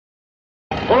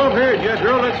here,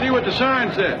 Jethro. Let's see what the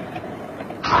sign said.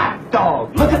 Hot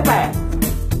dog, look at that.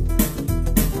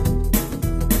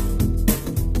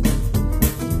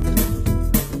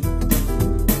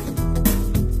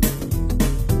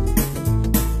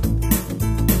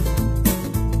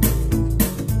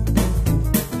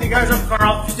 Hey guys, I'm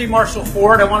Carl, Steve Marshall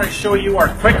Ford. I want to show you our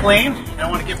quick lane, and I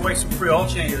want to give away some free oil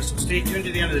changes. So stay tuned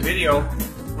to the end of the video.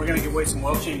 We're going to give away some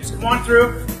oil changes. Come on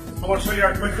through. I want to show you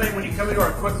our quick lane. When you come into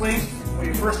our quick lane, when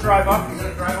you first drive up, you're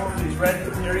going to drive over these red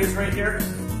areas right here.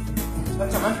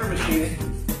 That's a Hunter machine.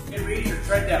 It reads your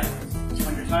tread depth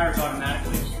on your tires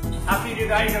automatically. After you do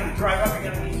that, you're going to drive up.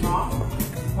 You're going to meet Tom.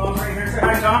 Tom's right here. Say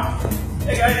hi, Tom.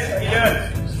 Hey guys, how you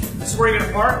doing? This is where you're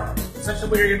going to park. Essentially,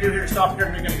 what you're going to do here is stop here,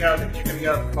 and you're going to get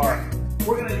out of the car.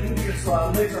 We're going to use this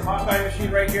laser Hawkeye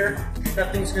machine right here.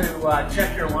 That thing's going to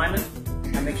check your alignment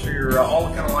and make sure you're all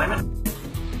looking alignment.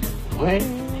 Wait,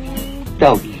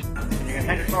 doggy. You're going to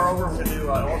hand your car over. We're going to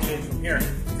do an oil change from here.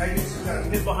 Now you see we've got a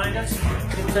pit behind us.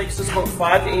 It takes us about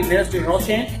 5 to 8 minutes to do an oil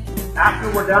change.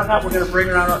 After we're done that, we're going to bring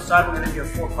it around outside. We're going to do a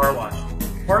full car wash.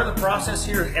 Part of the process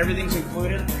here is everything's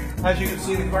included. As you can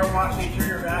see, the car wash, the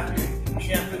interior vacuum,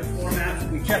 shampoo, the floor mats.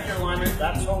 We check your alignment.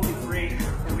 That's totally free,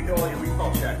 and we do all your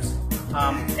recall checks.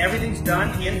 Everything's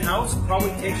done in-house.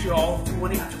 Probably takes you all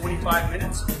 20 to 25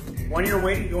 minutes. When you're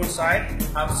waiting, go inside,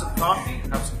 have some coffee,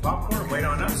 have some popcorn, wait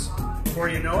on us. Before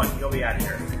you know it, you'll be out of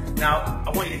here. Now,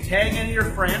 I want you to tag any of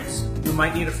your friends who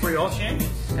might need a free oil change.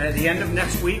 And at the end of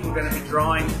next week, we're going to be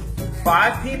drawing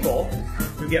 5 people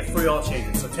who get free oil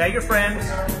changes. So tag your friends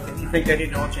if you think they need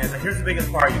an oil change. Now, here's the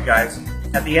biggest part, you guys.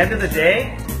 At the end of the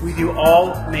day, we do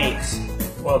all makes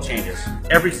oil changes.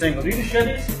 Every single. Do you do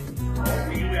Chevys?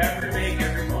 We do every make,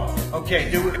 every model. Okay,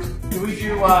 do we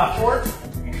do Ford?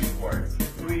 We do Ford.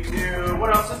 Do we do,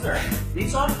 what else is there?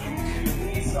 Nissan?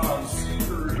 Nissan,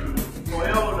 Subaru,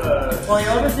 Toyota.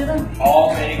 Toyotas even?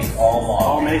 All makes, all models.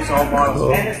 All makes, all models.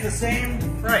 Cool. And it's the same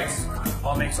price.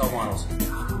 All makes, all models.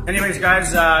 Anyways,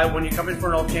 guys, when you come in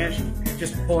for an oil change,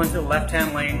 just pull into the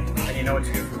left-hand lane and you know what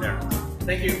to do from there.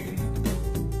 Thank you.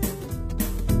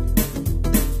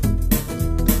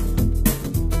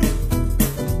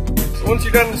 Once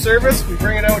you're done the service, we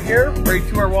bring it out here, right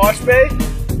to our wash bay,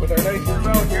 with our nice room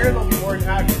out here. They'll be more than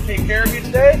happy to take care of you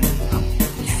today.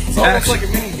 It's almost like a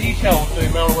mini detail with the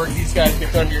amount of work these guys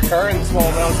get done to your car in the small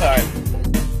amount of time.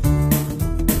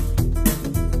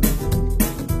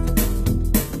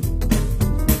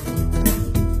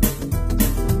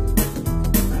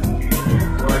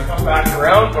 When I come back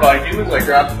around, what I do is I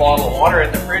grab a bottle of water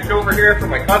in the fridge over here for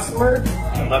my customer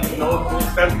and let them know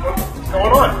what's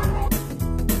going on.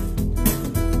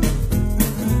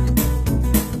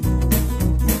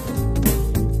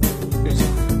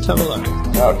 Let's have a look.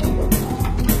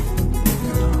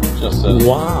 Just says,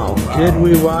 wow, did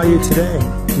we wow you today?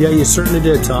 Yeah, you certainly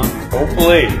did, Tom.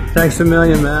 hopefully. Thanks a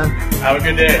million, man. Have a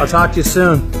good day. I'll talk to you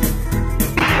soon.